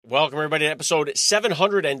Welcome, everybody, to episode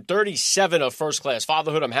 737 of First Class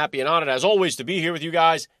Fatherhood. I'm happy and honored, as always, to be here with you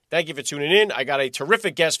guys. Thank you for tuning in. I got a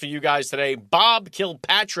terrific guest for you guys today. Bob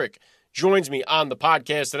Kilpatrick joins me on the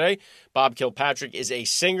podcast today. Bob Kilpatrick is a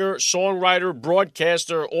singer, songwriter,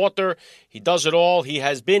 broadcaster, author. He does it all. He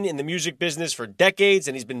has been in the music business for decades,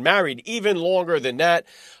 and he's been married even longer than that.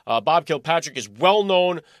 Bob Kilpatrick is well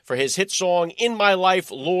known for his hit song, In My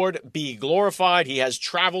Life, Lord Be Glorified. He has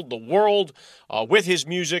traveled the world with his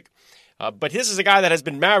music. But this is a guy that has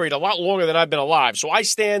been married a lot longer than I've been alive. So I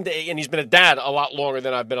stand, and he's been a dad a lot longer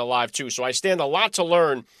than I've been alive too. So I stand a lot to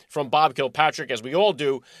learn from Bob Kilpatrick, as we all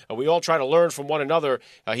do. We all try to learn from one another.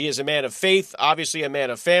 He is a man of faith, obviously a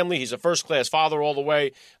man of family. He's a first-class father all the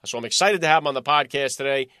way. So I'm excited to have him on the podcast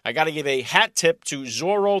today. I got to give a hat tip to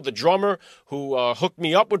Zorro, the drummer, who hooked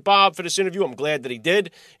me up with Bob for this interview. I'm glad that he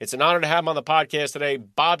did. It's an honor to have him on the podcast today.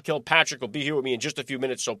 Bob Kilpatrick will be here with me in just a few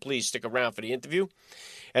minutes, so please stick around for the interview.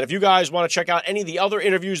 And if you guys want to check out any of the other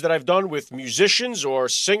interviews that I've done with musicians or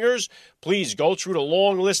singers, please go through the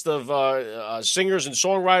long list of singers and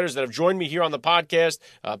songwriters that have joined me here on the podcast.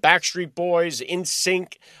 Backstreet Boys,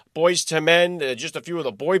 NSYNC, Boys to Men, just a few of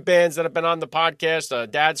the boy bands that have been on the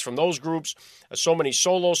podcast, dads from those groups, so many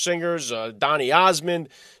solo singers, Donny Osmond.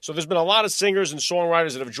 So there's been a lot of singers and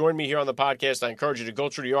songwriters that have joined me here on the podcast. I encourage you to go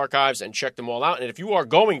through the archives and check them all out. And if you are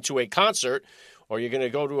going to a concert, or you're going to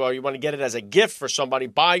go to, or you want to get it as a gift for somebody,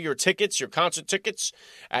 buy your tickets, your concert tickets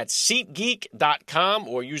at SeatGeek.com,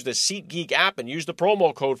 or use the SeatGeek app and use the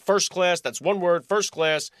promo code FIRSTCLASS, that's one word,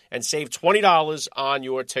 FIRSTCLASS, and save $20 on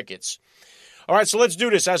your tickets. All right, so let's do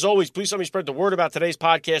this. As always, please help me spread the word about today's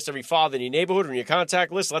podcast. Every father in your neighborhood or in your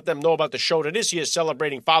contact list, let them know about the show that is here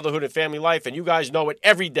celebrating fatherhood and family life, and you guys know it.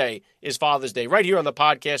 Every day is Father's Day right here on the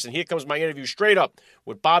podcast, and here comes my interview straight up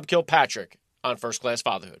with Bob Kilpatrick on First Class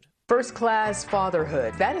Fatherhood. First Class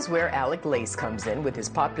Fatherhood. That is where Alec Lace comes in with his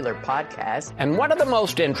popular podcast. And one of the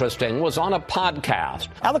most interesting was on a podcast.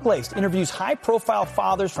 Alec Lace interviews high-profile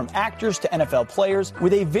fathers, from actors to NFL players,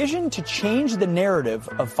 with a vision to change the narrative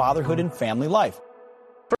of fatherhood and family life.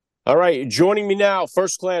 All right, joining me now,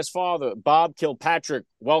 First Class Father, Bob Kilpatrick.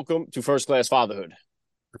 Welcome to First Class Fatherhood.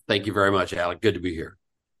 Thank you very much, Alec. Good to be here.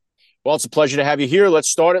 Well, it's a pleasure to have you here. Let's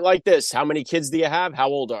start it like this. How many kids do you have? How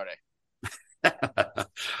old are they?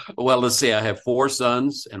 Well, let's see. I have 4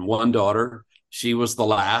 sons and 1 daughter. She was the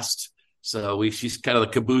last. So she's kind of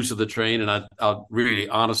the caboose of the train. And I'll really,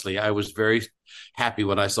 honestly, I was very happy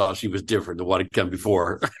when I saw she was different than what had come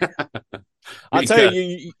before. I'll tell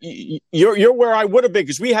you, you're where I would have been,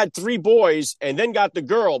 because we had 3 boys and then got the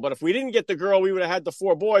girl. But if we didn't get the girl, we would have had the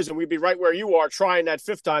 4 boys, and we'd be right where you are trying that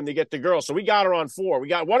 5th time to get the girl. So we got her on 4. We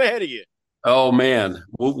got one ahead of you. Oh, man.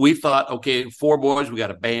 We thought, okay, 4 boys, we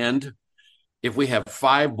got a band. If we have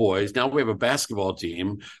 5 boys, now we have a basketball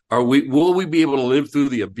team. Will we be able to live through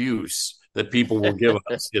the abuse that people will give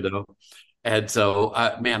us, you know? And so,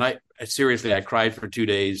 I seriously, I cried for 2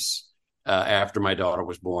 days after my daughter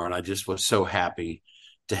was born. I just was so happy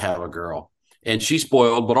to have a girl. And she's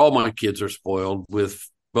spoiled, but all my kids are spoiled with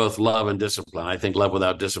both love and discipline. I think love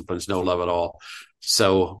without discipline is no love at all.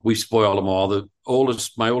 So we spoiled them all.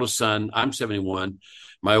 My oldest son, I'm 71.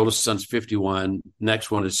 My oldest son's 51.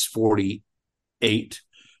 Next one is 48.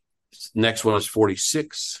 Next one is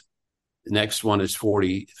 46. The next one is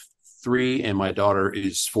 43, and my daughter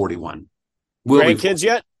is 41. Grandkids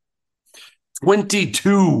yet?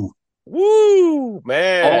 22. Woo,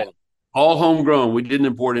 man! All homegrown. We didn't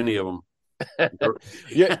import any of them.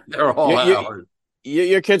 They're all ours.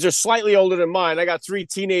 Your kids are slightly older than mine. I got 3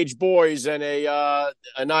 teenage boys and a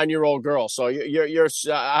 9-year-old girl. So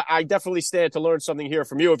I definitely stand to learn something here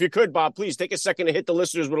from you. If you could, Bob, please take a second to hit the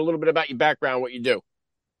listeners with a little bit about your background, what you do.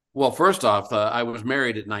 Well, first off, I was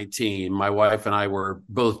married at 19. My wife and I were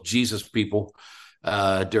both Jesus people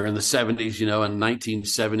during the 70s. You know, in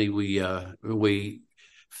 1970, we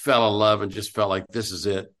fell in love and just felt like this is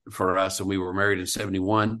it for us. And we were married in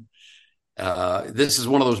 71. This is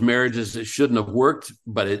one of those marriages that shouldn't have worked,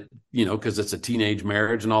 but it, you know, because it's a teenage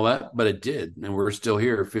marriage and all that, but it did. And we're still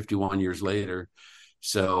here 51 years later.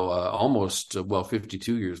 So almost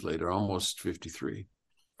 52 years later, almost 53.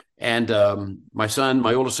 And my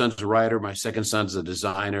oldest son's a writer. My second son's a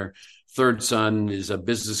designer. Third son is a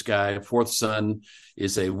business guy. Fourth son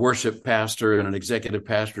is a worship pastor and an executive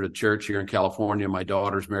pastor at a church here in California. My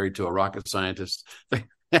daughter's married to a rocket scientist.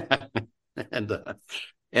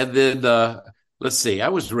 And then, let's see, I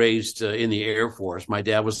was raised in the Air Force. My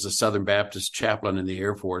dad was a Southern Baptist chaplain in the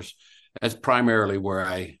Air Force. That's primarily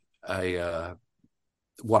where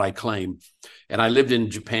what I claim. And I lived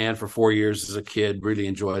in Japan for 4 years as a kid, really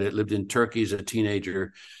enjoyed it. Lived in Turkey as a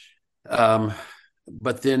teenager.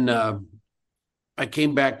 But then I I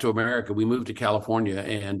came back to America. We moved to California,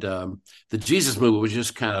 and the Jesus movement was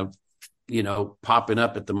just kind of, popping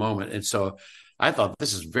up at the moment. And so I thought,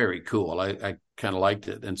 this is very cool. I kind of liked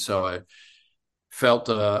it. And so I felt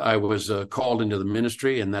I was called into the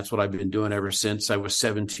ministry, and that's what I've been doing ever since I was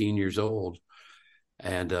 17 years old.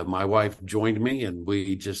 And my wife joined me, and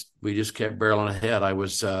we just kept barreling ahead. I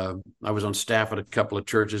was on staff at a couple of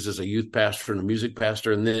churches as a youth pastor and a music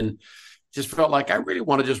pastor, and then just felt like I really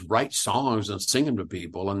want to just write songs and sing them to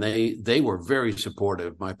people. And they were very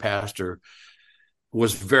supportive. My pastor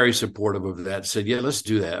was very supportive of that. Said, "Yeah, let's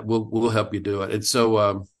do that. We'll help you do it." And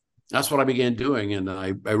so that's what I began doing. And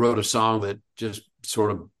I wrote a song that just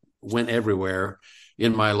sort of went everywhere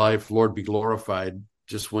in my life. "Lord Be Glorified"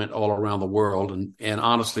 just went all around the world. And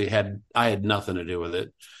honestly, I had nothing to do with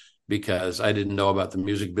it, because I didn't know about the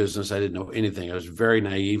music business. I didn't know anything. I was very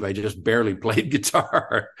naive. I just barely played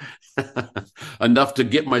guitar enough to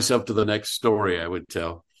get myself to the next story, I would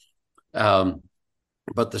tell.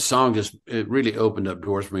 But the song it really opened up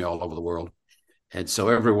doors for me all over the world. And so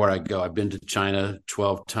everywhere I go, I've been to China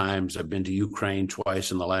 12 times. I've been to Ukraine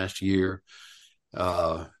twice in the last year.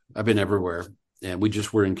 I've been everywhere. And we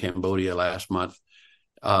just were in Cambodia last month.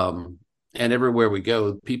 And everywhere we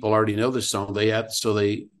go, people already know this song.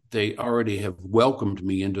 They already have welcomed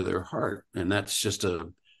me into their heart. And that's just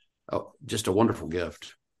a wonderful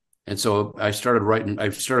gift. And so I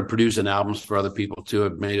started producing albums for other people too.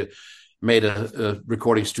 I've made a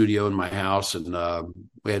recording studio in my house, and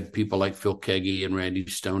we had people like Phil Keggy and Randy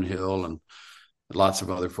Stonehill and lots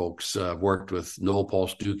of other folks. I've worked with Noel Paul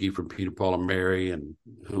Stookey from Peter, Paul and Mary, and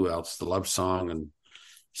who else? The Love Song, and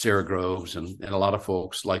Sarah Groves, and a lot of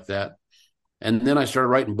folks like that. And then I started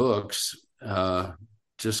writing books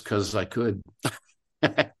just because I could.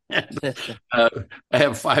 I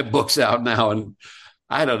have 5 books out now, and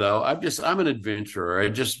I don't know. I'm an adventurer. I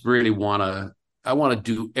just really want to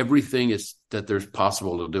do everything that there's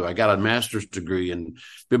possible to do. I got a master's degree in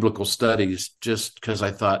biblical studies just because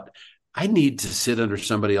I thought I need to sit under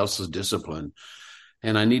somebody else's discipline.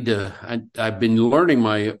 And I've been learning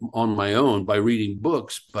on my own by reading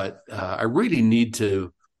books, but I really need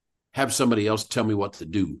to have somebody else tell me what to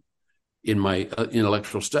do in my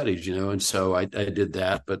intellectual studies, And so I did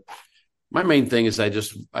that. But my main thing is I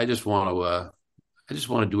just want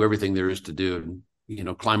to do everything there is to do,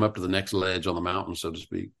 and climb up to the next ledge on the mountain, so to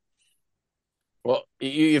speak. Well,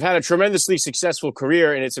 you've had a tremendously successful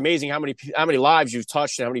career, and it's amazing how many lives you've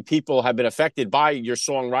touched and how many people have been affected by your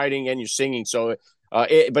songwriting and your singing. So,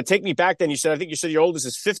 but take me back then. I think you said your oldest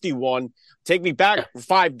is 51. Take me back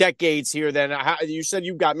 5 decades here. Then you said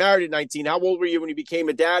you got married at 19. How old were you when you became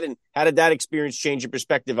a dad, and how did that experience change your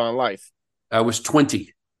perspective on life? I was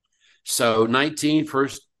 20. So 19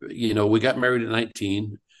 first, we got married at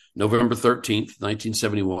 19. November 13th,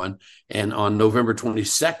 1971. And on November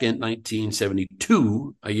 22nd,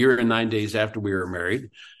 1972, a year and 9 days after we were married,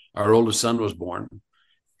 our oldest son was born.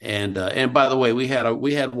 And by the way, we had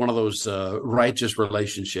one of those righteous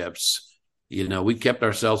relationships. We kept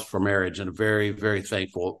ourselves for marriage, and very, very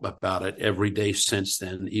thankful about it every day since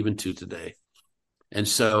then, even to today. And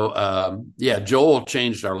so, Joel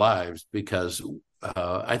changed our lives, because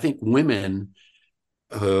I think women,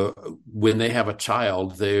 when they have a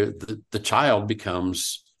child, the child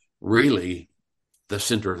becomes really the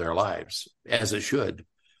center of their lives, as it should.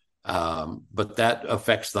 But that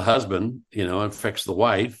affects the husband, affects the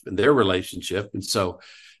wife and their relationship. And so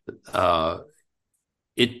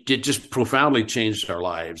it just profoundly changed our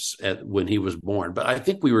lives when he was born. But I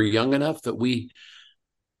think we were young enough that we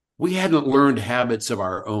hadn't learned habits of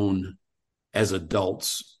our own as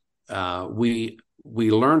adults.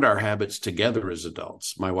 We learned our habits together as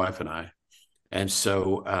adults, my wife and I. And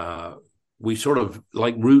so we sort of,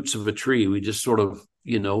 like roots of a tree, we just sort of,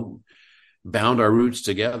 bound our roots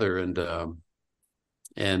together, and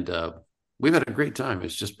we've had a great time.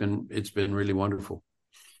 It's been really wonderful.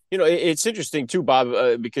 It's interesting too,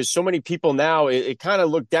 Bob, because so many people now, it kind of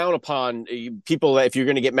look down upon people that if you're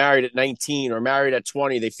going to get married at 19 or married at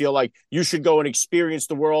 20, they feel like you should go and experience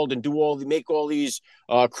the world and make all these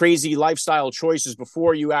crazy lifestyle choices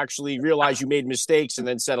before you actually realize you made mistakes and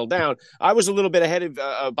then settle down. I was a little bit ahead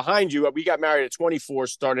of behind you. We got married at 24,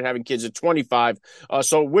 started having kids at 25.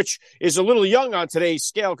 So which is a little young on today's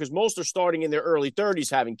scale, because most are starting in their early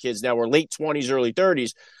 30s having kids now, or late 20s, early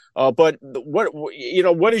 30s. But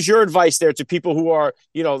what is your advice there to people who are,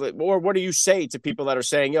 or what do you say to people that are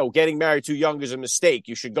saying, getting married too young is a mistake?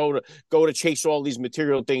 You should go to chase all these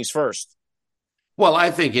material things first. Well,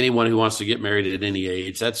 I think anyone who wants to get married at any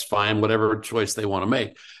age, that's fine, whatever choice they want to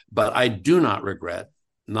make. But I do not regret,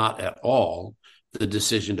 not at all, the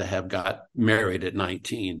decision to have got married at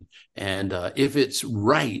 19. And if it's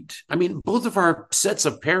right, I mean, both of our sets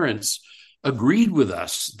of parents agreed with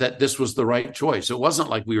us that this was the right choice. It wasn't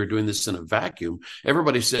like we were doing this in a vacuum.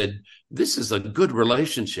 Everybody said, this is a good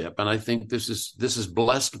relationship. And I think this is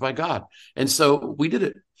blessed by God. And so we did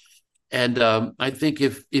it. And I think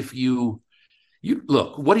if you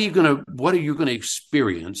look, what are you going to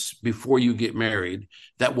experience before you get married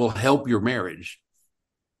that will help your marriage?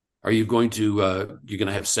 Are you going to you're going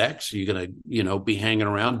to have sex? Are you going to be hanging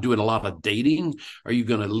around doing a lot of dating? Are you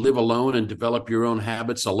going to live alone and develop your own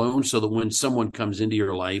habits alone so that when someone comes into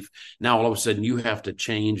your life, now all of a sudden you have to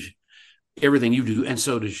change everything you do, and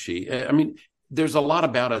so does she. I mean, there's a lot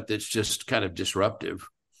about it that's just kind of disruptive.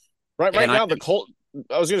 Right now,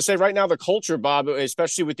 I was going to say right now the culture, Bob,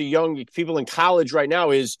 especially with the young people in college right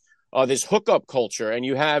now, is this hookup culture, and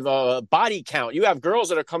you have body count. You have girls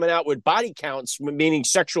that are coming out with body counts, meaning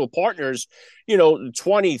sexual partners,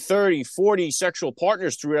 20, 30, 40 sexual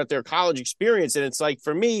partners throughout their college experience. And it's like,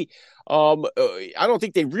 for me, I don't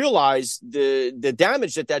think they realize the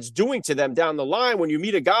damage that's doing to them down the line. When you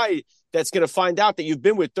meet a guy that's going to find out that you've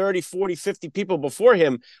been with 30, 40, 50 people before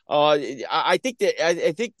him. I think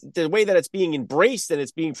the way that it's being embraced and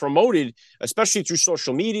it's being promoted, especially through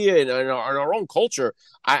social media and our own culture,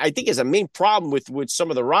 I think is a main problem with some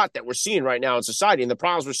of the rot that we're seeing right now in society and the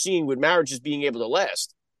problems we're seeing with marriages being able to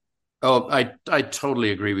last. Oh, I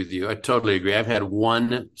totally agree with you. I totally agree. I've had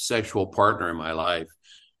one sexual partner in my life,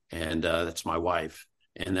 and that's my wife,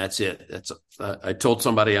 and that's it. I told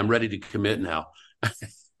somebody I'm ready to commit now.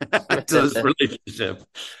 To this relationship,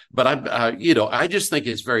 but I just think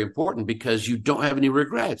it's very important because you don't have any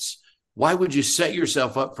regrets. Why would you set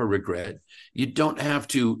yourself up for regret? You don't have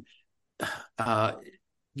to.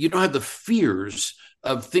 You don't have the fears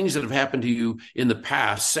of things that have happened to you in the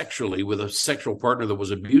past sexually with a sexual partner that was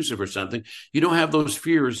abusive or something. You don't have those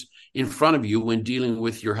fears in front of you when dealing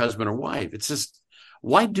with your husband or wife. It's just,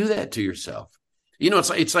 why do that to yourself?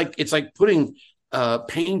 It's like putting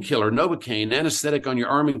painkiller, Novocaine, anesthetic on your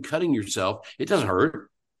arm and cutting yourself. It doesn't hurt.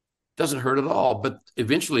 It doesn't hurt at all, but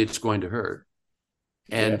eventually it's going to hurt.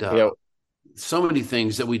 And so many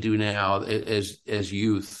things that we do now as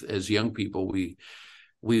youth, as young people, we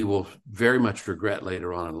will very much regret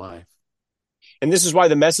later on in life. And this is why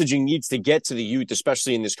the messaging needs to get to the youth,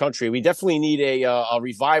 especially in this country. We definitely need a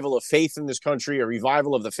revival of faith in this country, a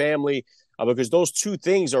revival of the family, because those two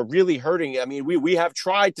things are really hurting. I mean, we have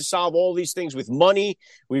tried to solve all these things with money.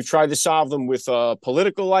 We've tried to solve them with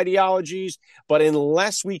political ideologies. But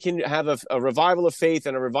unless we can have a revival of faith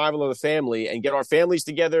and a revival of the family and get our families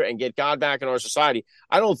together and get God back in our society,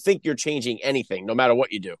 I don't think you're changing anything, no matter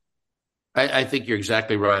what you do. I think you're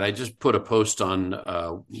exactly right. I just put a post on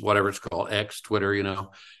whatever it's called, X, Twitter,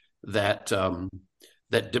 that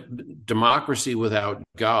democracy without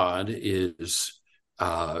God is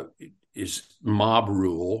mob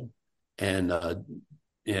rule, and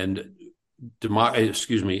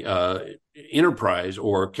enterprise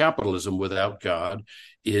or capitalism without God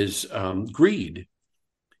is greed.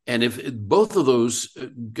 And if both of those,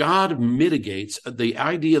 God mitigates the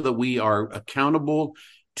idea that we are accountable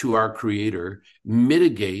to our Creator,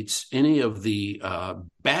 mitigates any of the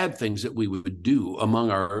bad things that we would do among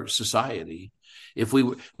our society. If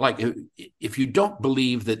you don't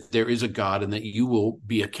believe that there is a God and that you will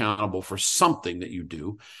be accountable for something that you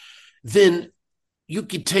do, then you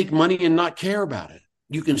can take money and not care about it.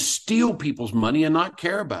 You can steal people's money and not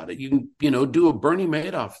care about it. You can, do a Bernie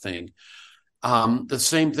Madoff thing. The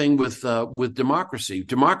same thing with democracy.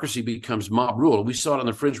 Democracy becomes mob rule. We saw it in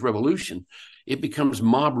the French Revolution. It becomes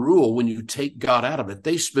mob rule when you take God out of it.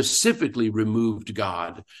 They specifically removed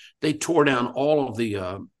God. They tore down all of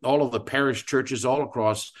the parish churches all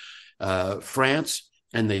across France,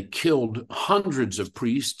 and they killed hundreds of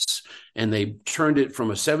priests, and they turned it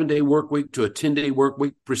from a 7-day work week to a 10-day work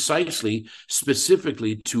week,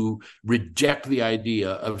 specifically to reject the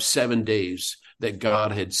idea of 7 days that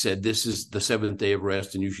God had said, this is the seventh day of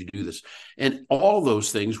rest and you should do this. And all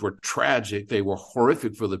those things were tragic. They were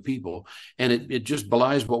horrific for the people. And it just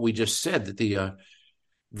belies what we just said, that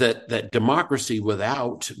that democracy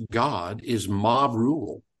without God is mob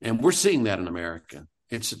rule. And we're seeing that in America.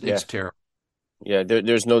 It's terrible. Yeah,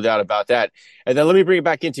 there's no doubt about that. And then let me bring it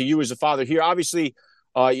back into you as a father here. Obviously,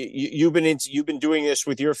 you've been doing this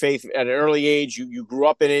with your faith at an early age. You grew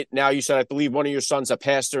up in it. Now you said, I believe one of your sons a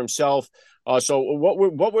pastor himself. So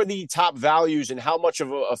what were the top values, and how much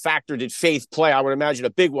of a factor did faith play? I would imagine a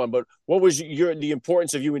big one, but what was the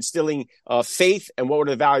importance of you instilling faith, and what were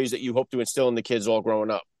the values that you hope to instill in the kids all growing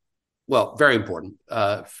up? Well, very important.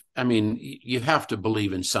 You have to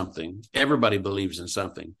believe in something. Everybody believes in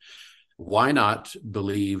something. why not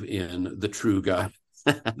believe in the true God?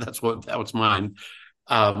 That was mine.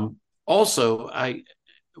 Also, I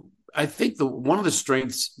think one of the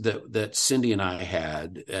strengths that Cindy and I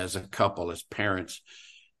had as a couple, as parents,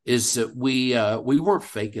 is that we weren't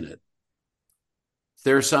faking it.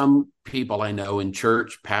 There are some people I know in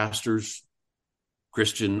church, pastors,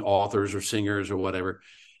 Christian authors or singers or whatever,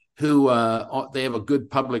 who they have a good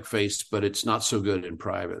public face, but it's not so good in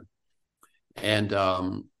private. And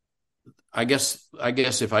I guess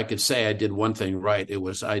if I could say I did one thing right, it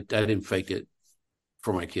was I didn't fake it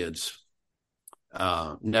for my kids.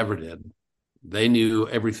 Never did. They knew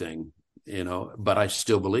everything, but I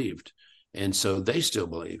still believed. And so they still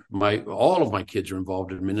believe. All of my kids are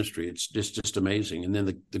involved in ministry. It's just amazing. And then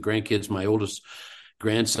the grandkids, my oldest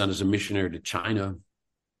grandson is a missionary to China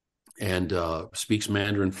and speaks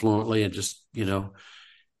Mandarin fluently, and just,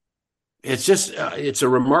 it's a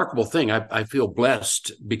remarkable thing. I feel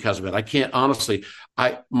blessed because of it. I can't honestly,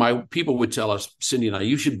 my people would tell us, Cindy and I,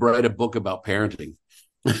 you should write a book about parenting.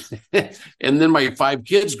 And then my 5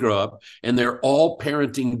 kids grow up and they're all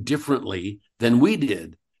parenting differently than we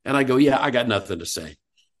did. And I go, yeah, I got nothing to say.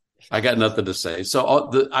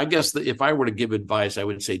 So I guess that if I were to give advice, I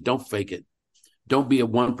would say, don't fake it. Don't be a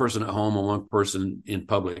one person at home and one person in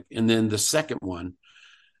public. And then the second one,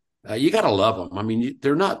 you got to love them. I mean,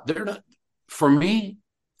 they're not, for me,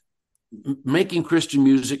 making Christian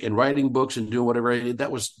music and writing books and doing whatever I did,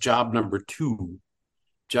 that was job number 2.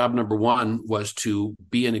 Job number 1 was to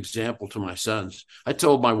be an example to my sons. I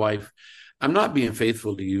told my wife, I'm not being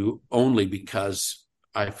faithful to you only because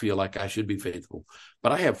I feel like I should be faithful,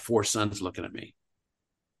 but I have 4 sons looking at me,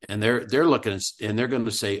 and they're looking and they're going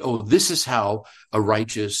to say, oh, this is how a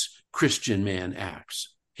righteous Christian man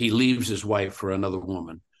acts. He leaves his wife for another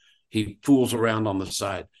woman. He fools around on the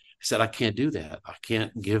side. I said, I can't do that. I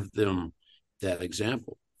can't give them that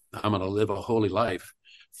example. I'm going to live a holy life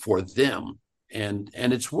for them. And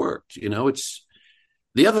it's worked. It's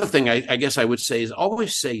the other thing I guess I would say is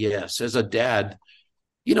always say yes. As a dad,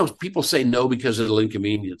 people say no because it'll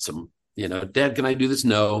inconvenience them. Dad, can I do this?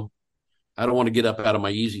 No, I don't want to get up out of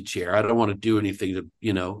my easy chair. I don't want to do anything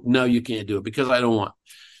to, no, you can't do it because I don't want.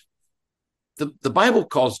 The Bible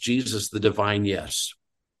calls Jesus the divine yes.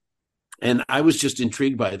 And I was just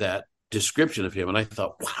intrigued by that description of him. And I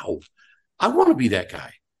thought, wow, I want to be that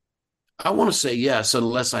guy. I want to say yes,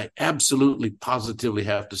 unless I absolutely positively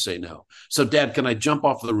have to say no. So, Dad, can I jump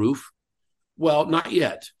off the roof? Well, not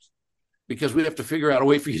yet, because we have to figure out a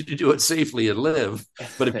way for you to do it safely and live.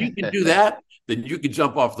 But if you can do that, then you can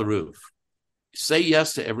jump off the roof. Say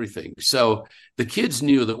yes to everything. So the kids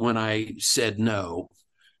knew that when I said no,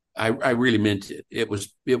 I really meant it. It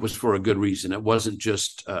was for a good reason. It wasn't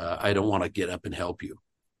just I don't want to get up and help you.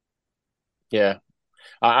 Yeah.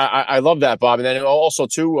 I love that, Bob. And then also,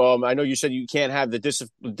 too, I know you said you can't have the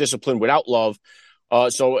discipline without love.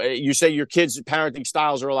 So you say your kids' parenting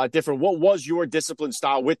styles are a lot different. What was your discipline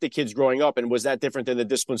style with the kids growing up? And was that different than the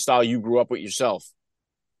discipline style you grew up with yourself?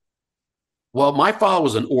 Well, my father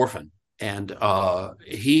was an orphan, and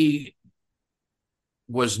he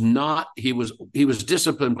was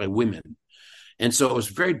disciplined by women. And so it was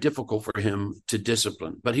very difficult for him to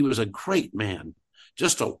discipline. But he was a great man,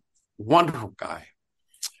 just a wonderful guy.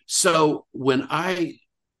 So when I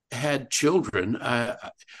had children, I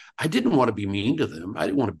didn't want to be mean to them. I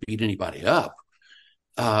didn't want to beat anybody up.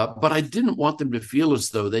 But I didn't want them to feel as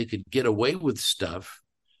though they could get away with stuff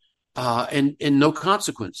and no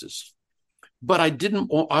consequences. But I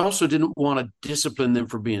also didn't want to discipline them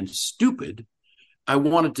for being stupid. I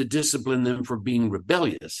wanted to discipline them for being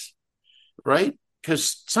rebellious, right?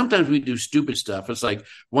 Because sometimes we do stupid stuff. It's like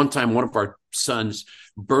one time one of our sons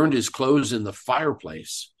burned his clothes in the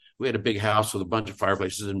fireplace. We had a big house with a bunch of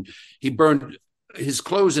fireplaces, and he burned his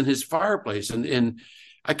clothes in his fireplace. And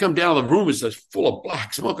I come down to the room, it's just full of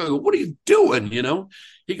black smoke. I go, what are you doing?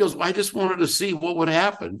 He goes, well, I just wanted to see what would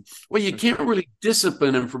happen. Well, you can't really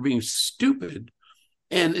discipline him for being stupid.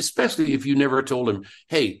 And especially if you never told him,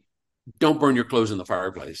 hey, don't burn your clothes in the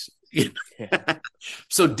fireplace.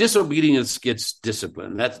 So disobedience gets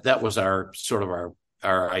discipline. That was our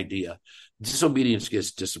idea. Disobedience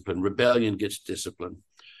gets discipline. Rebellion gets discipline.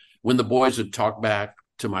 When the boys would talk back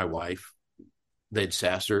to my wife, they'd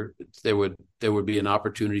sass her. There would be an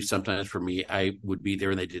opportunity sometimes for me. I would be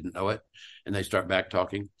there and they didn't know it, and they start back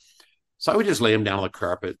talking. So I would just lay them down on the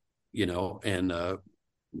carpet, and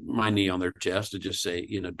my knee on their chest and just say,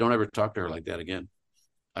 don't ever talk to her like that again.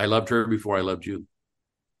 I loved her before I loved you.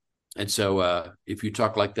 And so if you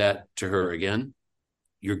talk like that to her again,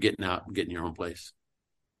 you're getting out and getting your own place.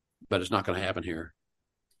 But it's not going to happen here.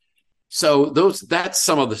 So that's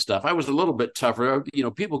some of the stuff. I was a little bit tougher.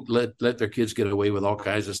 People let their kids get away with all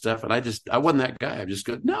kinds of stuff. And I wasn't that guy. I just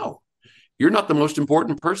go, no, you're not the most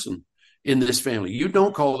important person in this family. You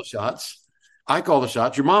don't call the shots. I call the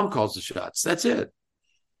shots. Your mom calls the shots. That's it.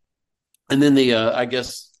 And then I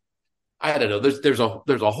guess, I don't know. There's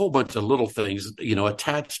a whole bunch of little things,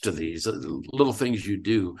 attached to these little things you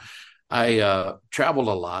do. I traveled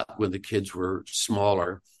a lot when the kids were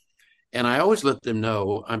smaller. And I always let them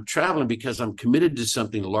know I'm traveling because I'm committed to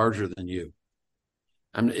something larger than you.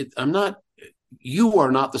 You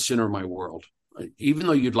are not the center of my world, even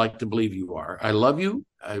though you'd like to believe you are. I love you.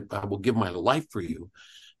 I will give my life for you,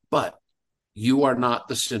 but you are not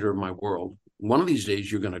the center of my world. One of these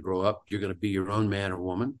days, you're going to grow up. You're going to be your own man or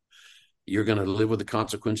woman. You're going to live with the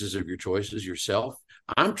consequences of your choices yourself.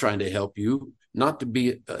 I'm trying to help you not to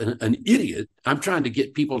be an idiot. I'm trying to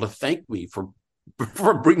get people to thank me for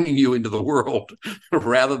bringing you into the world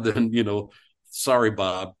rather than, sorry,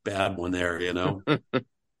 Bob, bad one there,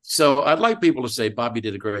 So I'd like people to say, Bobby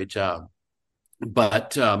did a great job,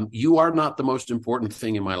 but you are not the most important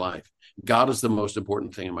thing in my life. God is the most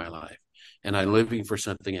important thing in my life. And I'm living for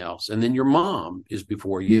something else. And then your mom is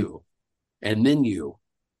before you and then you.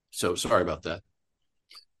 So sorry about that.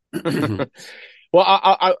 Well,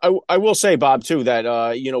 I will say, Bob, too, that,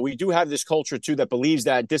 we do have this culture, too, that believes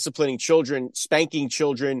that disciplining children, spanking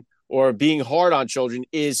children, or being hard on children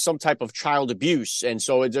is some type of child abuse. And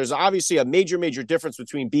so there's obviously a major, major difference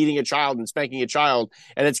between beating a child and spanking a child.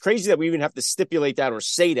 And it's crazy that we even have to stipulate that or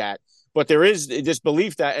say that. But there is this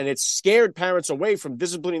belief that, and it's scared parents away from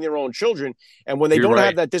disciplining their own children. And when they don't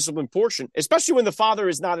have that discipline portion, especially when the father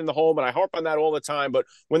is not in the home, and I harp on that all the time, but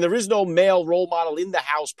when there is no male role model in the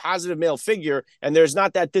house, positive male figure, and there's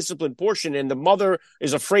not that discipline portion, and the mother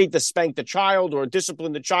is afraid to spank the child or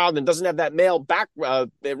discipline the child and doesn't have that male back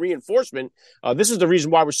reinforcement, this is the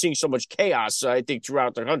reason why we're seeing so much chaos, I think,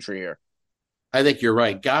 throughout the country here. I think you're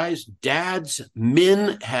right. Guys, dads,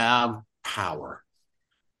 men have power.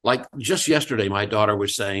 Like just yesterday, my daughter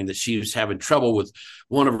was saying that she was having trouble with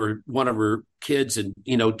one of her kids, and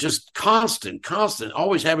just constant,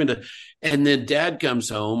 always having to. And then Dad comes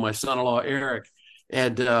home, my son-in-law Eric,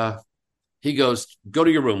 and he goes, "Go to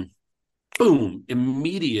your room." Boom!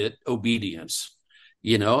 Immediate obedience.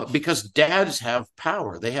 Because dads have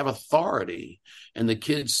power, they have authority, and the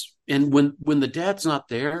kids. And when the dad's not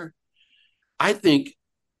there, I think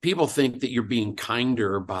people think that you're being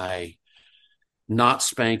kinder by not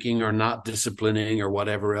spanking or not disciplining or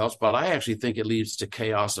whatever else, but I actually think it leads to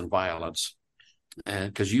chaos and violence. And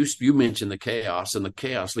because you mentioned the chaos, and the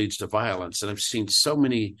chaos leads to violence. And I've seen so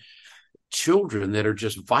many children that are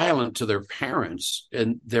just violent to their parents,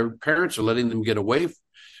 and their parents are letting them get away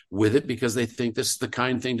with it because they think this is the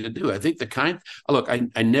kind thing to do. I think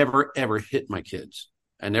I never, ever hit my kids.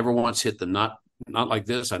 I never once hit them, not like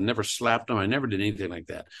this. I never slapped them. I never did anything like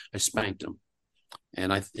that. I spanked them.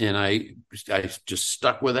 And I just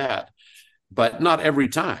stuck with that, but not every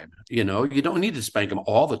time. You don't need to spank them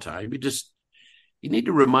all the time. You need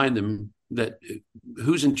to remind them that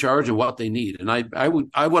who's in charge and what they need. And I would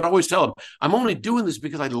always tell them, I'm only doing this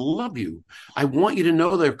because I love you. I want you to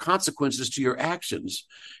know there are consequences to your actions,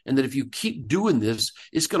 and that if you keep doing this,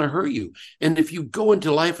 it's going to hurt you. And if you go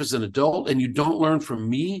into life as an adult and you don't learn from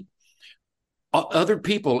me, other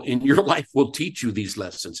people in your life will teach you these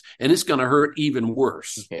lessons, and it's going to hurt even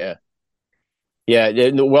worse. Yeah,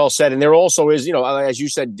 well said. And there also is, as you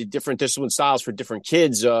said, different discipline styles for different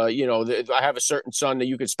kids. I have a certain son that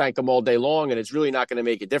you could spank them all day long, and it's really not going to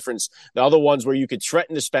make a difference. The other ones where you could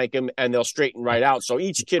threaten to spank them and they'll straighten right out. So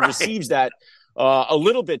each kid receives that a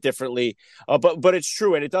little bit differently, but it's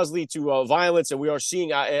true, and it does lead to violence. And we are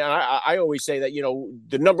seeing, and I always say that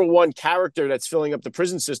the number one character that's filling up the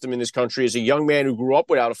prison system in this country is a young man who grew up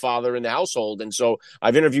without a father in the household. And so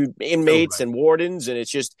I've interviewed inmates and wardens, and it's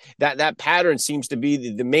just that pattern seems to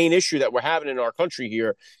be the main issue that we're having in our country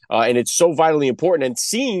here, and it's so vitally important. And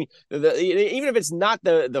seeing even if it's not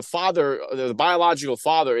the father, the biological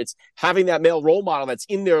father, it's having that male role model that's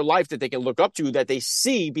in their life that they can look up to, that they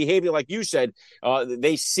see behaving like you said.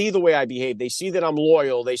 They see the way I behave. They see that I'm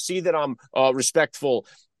loyal. They see that I'm respectful,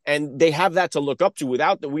 and they have that to look up to.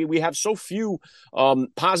 Without that, we have so few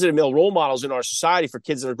positive male role models in our society for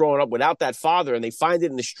kids that are growing up without that father, and they find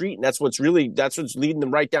it in the street, and that's what's leading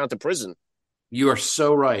them right down to prison. You are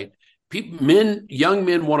so right. Young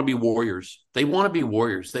men want to be warriors. They want to be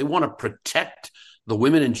warriors. They want to protect the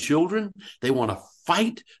women and children. They want to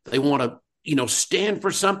fight. They want to, stand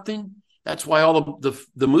for something. That's why all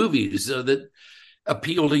the movies that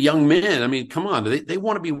appeal to young men. I mean, come on, they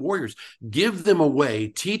want to be warriors. Give them a way.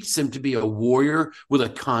 Teach them to be a warrior with a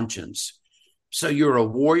conscience. So you're a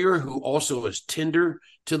warrior who also is tender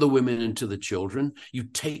to the women and to the children. You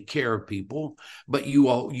take care of people, but you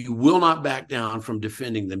will not back down from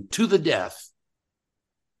defending them to the death.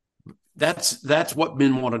 That's what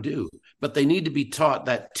men want to do, but they need to be taught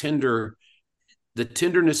the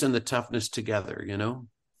tenderness and the toughness together, you know?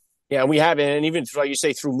 Yeah, and we have, and even like you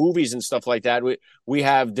say, through movies and stuff like that, we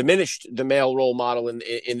have diminished the male role model in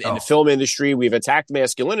the film industry. We've attacked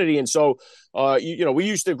masculinity, and so we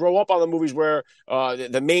used to grow up on the movies where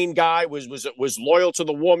the main guy was loyal to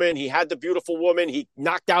the woman. He had the beautiful woman. He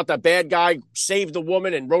knocked out the bad guy, saved the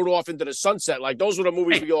woman, and rode off into the sunset. Like those were the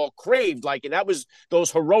movies we all craved. Like, and that was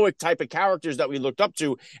those heroic type of characters that we looked up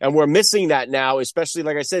to, and we're missing that now. Especially,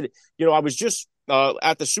 like I said, I was just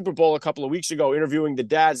at the Super Bowl a couple of weeks ago, interviewing the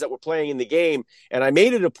dads that were playing in the game. And I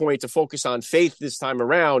made it a point to focus on faith this time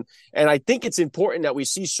around. And I think it's important that we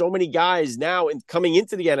see so many guys now coming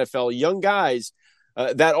into the NFL, young guys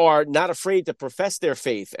that are not afraid to profess their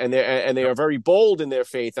faith, and they are very bold in their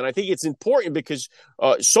faith. And I think it's important because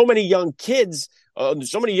so many young kids,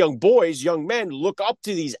 so many young boys, young men look up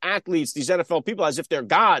to these athletes, these NFL people, as if they're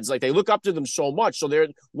gods. Like they look up to them so much. So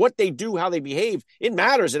what they do, how they behave, it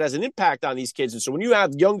matters. It has an impact on these kids. And so when you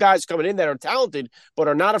have young guys coming in that are talented but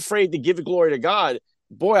are not afraid to give glory to God,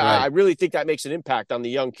 boy, right. I really think that makes an impact on the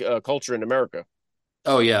young culture in America.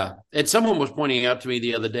 Oh, yeah. And someone was pointing out to me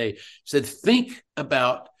the other day, said, think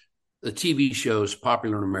about the TV shows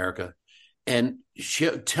popular in America and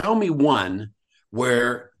tell me one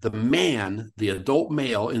where the man, the adult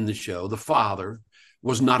male in the show, the father,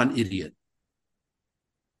 was not an idiot.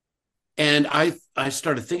 And I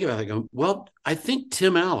started thinking about it, going, well, I think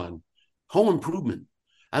Tim Allen, Home Improvement,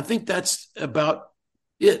 I think that's about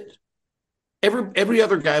it. Every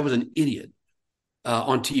other guy was an idiot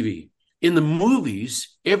on TV. In the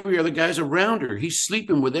movies, every other guy's around her. He's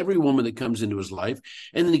sleeping with every woman that comes into his life,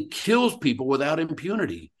 and then he kills people without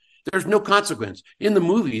impunity. There's no consequence. In the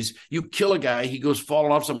movies, you kill a guy, he goes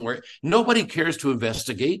falling off somewhere. Nobody cares to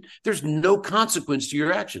investigate. There's no consequence to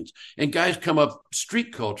your actions. And guys come up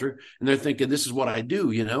street culture, and they're thinking, this is what I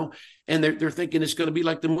do, and they're thinking it's going to be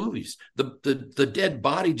like the movies. The dead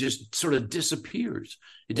body just sort of disappears.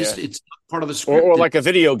 It's part of the script. Or like a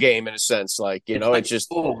video game in a sense, it's just,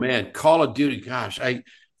 oh man, Call of Duty. Gosh, I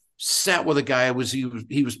sat with a guy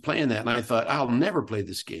he was playing that, and I thought, I'll never play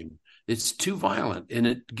this game. It's too violent,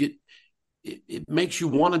 and it makes you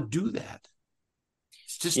want to do that.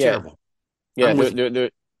 It's just terrible. Yeah,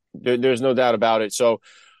 there's no doubt about it. So,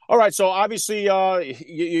 all right. So obviously,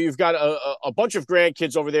 you've got a bunch of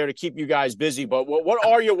grandkids over there to keep you guys busy. But what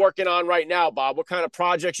are you working on right now, Bob? What kind of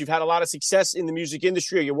projects? You've had a lot of success in the music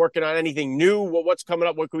industry. Are you working on anything new? What's coming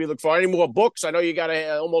up? What can we look for? Any more books? I know you got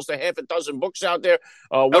almost a half a dozen books out there.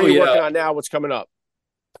 What are you working on now? What's coming up?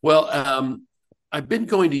 Well, I've been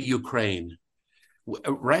going to Ukraine.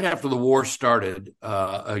 Right after the war started,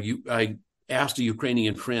 I asked a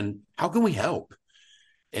Ukrainian friend, how can we help?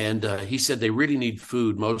 And he said they really need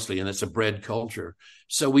food mostly, and it's a bread culture.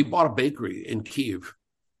 So we bought a bakery in Kyiv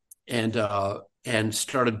and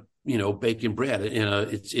started, baking bread.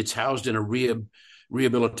 It's housed in a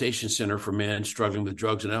rehabilitation center for men struggling with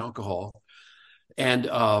drugs and alcohol. And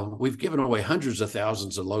we've given away hundreds of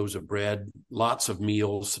thousands of loaves of bread, lots of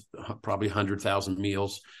meals, probably 100,000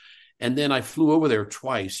 meals. And then I flew over there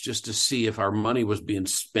twice just to see if our money was being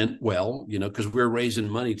spent well, because we're raising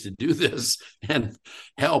money to do this and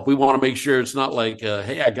help. We want to make sure it's not like,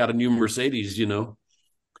 hey, I got a new Mercedes,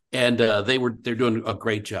 And they're doing a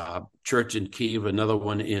great job. Church in Kyiv, another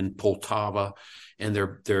one in Poltava, and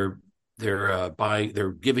they're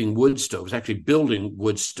giving wood stoves, actually building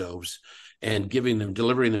wood stoves, and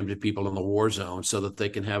delivering them to people in the war zone so that they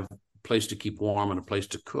can have a place to keep warm and a place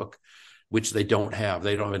to cook, which they don't have.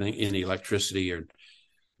 They don't have any electricity or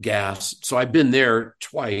gas. So I've been there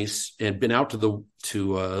twice and been out to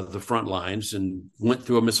the front lines and went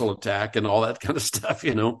through a missile attack and all that kind of stuff,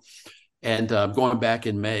 and going back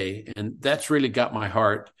in May. And that's really got my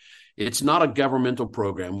heart. It's not a governmental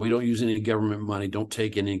program. We don't use any government money, don't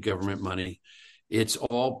take any government money. It's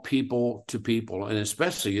all people to people. And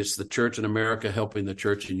especially it's the church in America helping the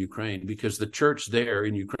church in Ukraine, because the church there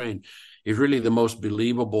in Ukraine is really the most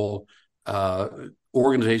believable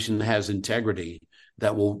organization that has integrity,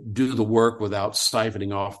 that will do the work without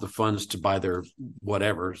siphoning off the funds to buy their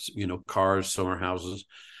whatever, cars, summer houses.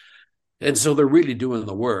 And so they're really doing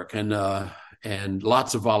the work, and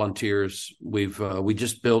lots of volunteers. We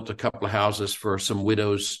just built a couple of houses for some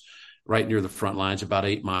widows right near the front lines, about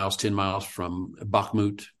 10 miles from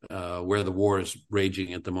Bakhmut, where the war is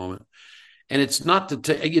raging at the moment. And it's not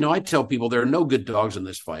I tell people there are no good dogs in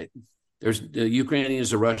this fight. There's the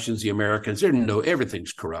Ukrainians, the Russians, the Americans.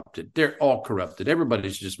 Everything's corrupted. They're all corrupted.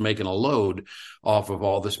 Everybody's just making a load off of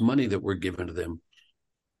all this money that we're giving to them.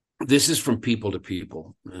 This is from people to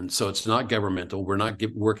people, and so it's not governmental. We're not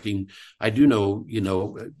working. I do know,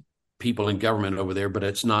 people in government over there, but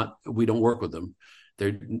it's not. We don't work with them.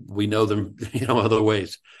 We know them, other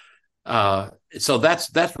ways. So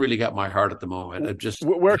that's really got my heart at the moment.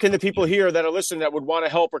 Where can the people here that are listening that would want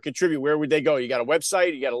to help or contribute? Where would they go? You got a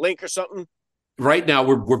website? You got a link or something? Right now,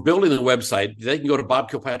 we're building the website. They can go to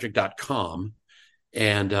bobkilpatrick.com.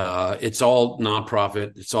 And it's all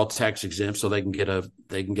nonprofit. It's all tax exempt, so they can get a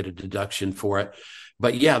deduction for it.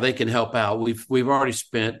 But yeah, they can help out. We've already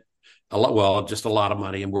spent just a lot of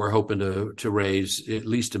money, and we're hoping to raise at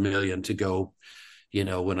least $1 million to go,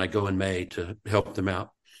 when I go in May to help them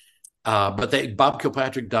out. But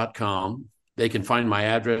bobkilpatrick.com, they can find my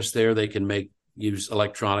address there. They can use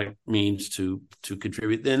electronic means to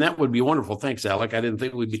contribute, and that would be wonderful. Thanks, Alec. I didn't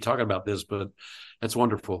think we'd be talking about this, but that's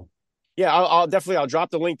wonderful. Yeah, I'll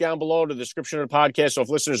drop the link down below in the description of the podcast. So if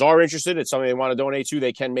listeners are interested, it's something they want to donate to,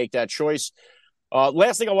 they can make that choice.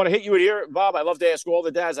 Last thing I want to hit you with here, Bob, I love to ask all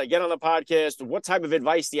the dads I get on the podcast, what type of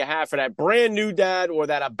advice do you have for that brand new dad or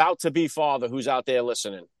that about to be father who's out there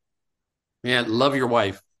listening? Man, love your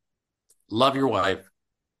wife. Love your wife.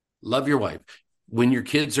 Love your wife. When your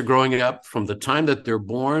kids are growing up, from the time that they're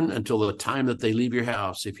born until the time that they leave your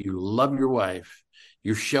house, if you love your wife,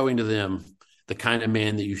 you're showing to them the kind of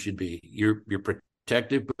man that you should be. You're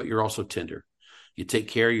protective, but you're also tender. You take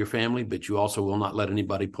care of your family, but you also will not let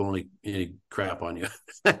anybody pull any crap on you.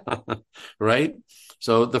 Right?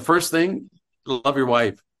 So the first thing, love your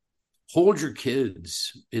wife. Hold your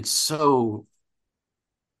kids. It's so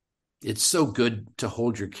good to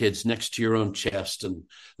hold your kids next to your own chest and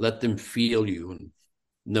let them feel you and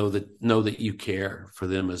know that you care for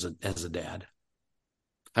them as a dad.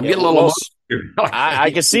 I'm getting a little emotional.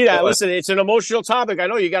 I can see that. Listen, it's an emotional topic. I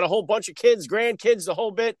know you got a whole bunch of kids, grandkids, the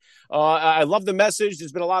whole bit. I love the message.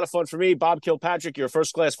 It's been a lot of fun for me. Bob Kilpatrick, you're a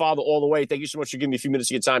first-class father all the way. Thank you so much for giving me a few minutes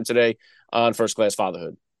of your time today on First Class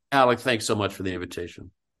Fatherhood. Alec, thanks so much for the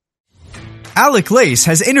invitation. Alec Lace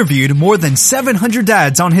has interviewed more than 700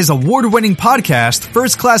 dads on his award-winning podcast,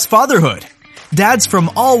 First Class Fatherhood. Dads from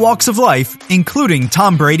all walks of life, including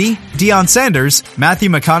Tom Brady, Deion Sanders, Matthew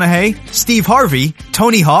McConaughey, Steve Harvey,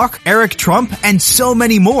 Tony Hawk, Eric Trump, and so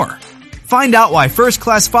many more. Find out why First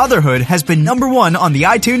Class Fatherhood has been #1 on the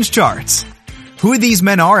iTunes charts. Who these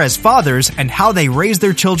men are as fathers and how they raise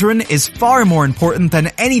their children is far more important than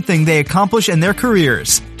anything they accomplish in their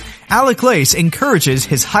careers. Alec Lace encourages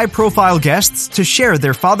his high-profile guests to share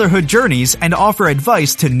their fatherhood journeys and offer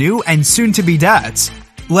advice to new and soon-to-be dads.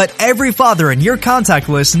 Let every father in your contact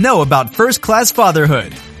list know about First Class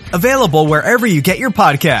Fatherhood. Available wherever you get your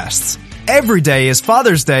podcasts. Every day is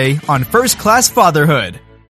Father's Day on First Class Fatherhood.